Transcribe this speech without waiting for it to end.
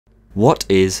What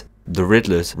is the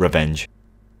Riddler's Revenge?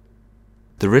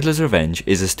 The Riddler's Revenge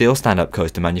is a steel stand-up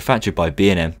coaster manufactured by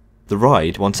B&M. The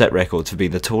ride once set records for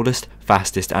being the tallest,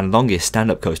 fastest and longest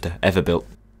stand-up coaster ever built.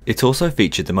 It also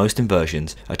featured the most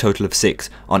inversions, a total of 6,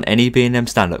 on any B&M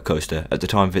stand-up coaster at the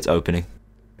time of its opening.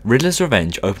 Riddler's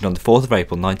Revenge opened on the 4th of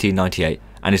April 1998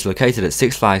 and is located at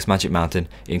Six Flags Magic Mountain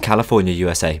in California,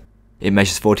 USA. It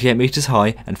measures 48 meters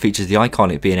high and features the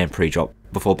iconic B&M pre-drop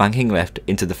before banking left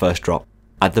into the first drop.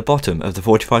 At the bottom of the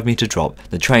 45-meter drop,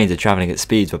 the trains are travelling at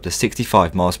speeds of up to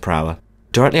 65 miles per hour.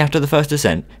 Directly after the first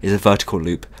descent is a vertical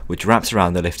loop, which wraps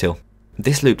around the lift hill.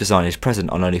 This loop design is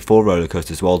present on only 4 roller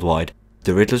coasters worldwide: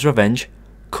 the Riddler's Revenge,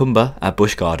 Kumba at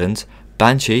Busch Gardens,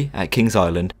 Banshee at Kings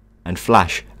Island, and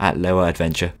Flash at Lower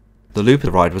Adventure. The loop of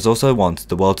the ride was also once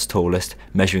the world's tallest,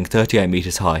 measuring 38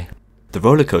 meters high. The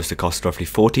roller coaster cost roughly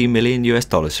 $14 million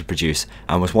to produce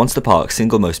and was once the park's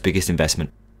single most biggest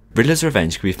investment. Riddler's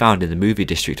Revenge can be found in the movie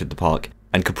district of the park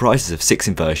and comprises of 6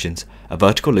 inversions, a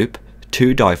vertical loop,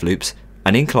 2 dive loops,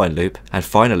 an incline loop, and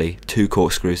finally 2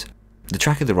 corkscrews. The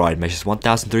track of the ride measures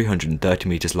 1,330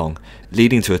 meters long,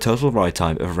 leading to a total ride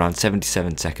time of around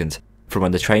 77 seconds, from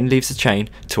when the train leaves the chain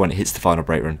to when it hits the final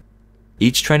brake run.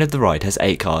 Each train of the ride has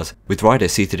 8 cars, with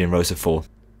riders seated in rows of 4.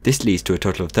 This leads to a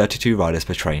total of 32 riders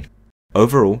per train.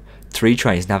 Overall, 3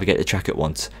 trains navigate the track at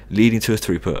once, leading to a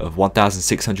throughput of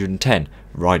 1,610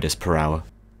 riders per hour.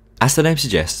 As the name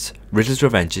suggests, Riddler's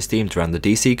Revenge is themed around the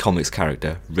DC Comics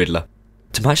character, Riddler.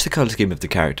 To match the colour scheme of the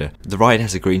character, the ride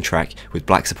has a green track with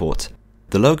black supports.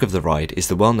 The logo of the ride is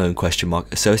the well-known question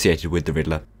mark associated with the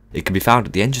Riddler. It can be found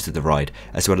at the entrance of the ride,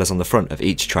 as well as on the front of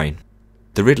each train.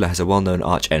 The Riddler has a well-known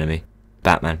arch-enemy,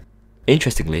 Batman.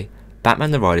 Interestingly,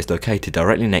 Batman the ride is located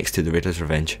directly next to the Riddler's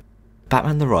Revenge.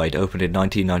 Batman the ride opened in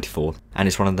 1994 and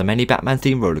is one of the many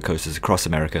Batman-themed roller coasters across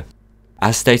America.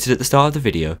 As stated at the start of the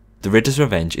video, the Riddler's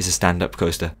Revenge is a stand-up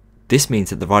coaster. This means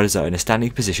that the riders are in a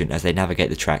standing position as they navigate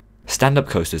the track. Stand-up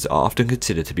coasters are often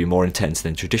considered to be more intense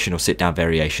than traditional sit-down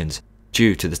variations,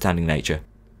 due to the standing nature.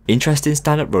 Interest in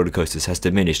stand-up roller coasters has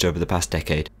diminished over the past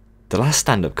decade. The last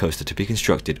stand-up coaster to be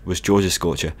constructed was Georgia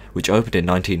Scorcher, which opened in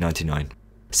 1999.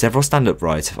 Several stand-up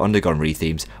rides have undergone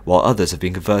rethemes, while others have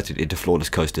been converted into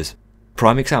floorless coasters.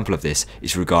 Prime example of this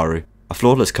is Rougarou, a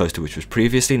floorless coaster which was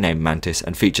previously named Mantis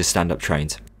and features stand-up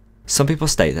trains. Some people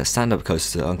state that stand-up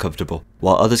coasters are uncomfortable,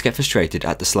 while others get frustrated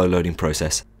at the slow loading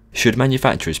process. Should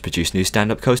manufacturers produce new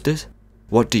stand-up coasters?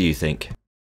 What do you think?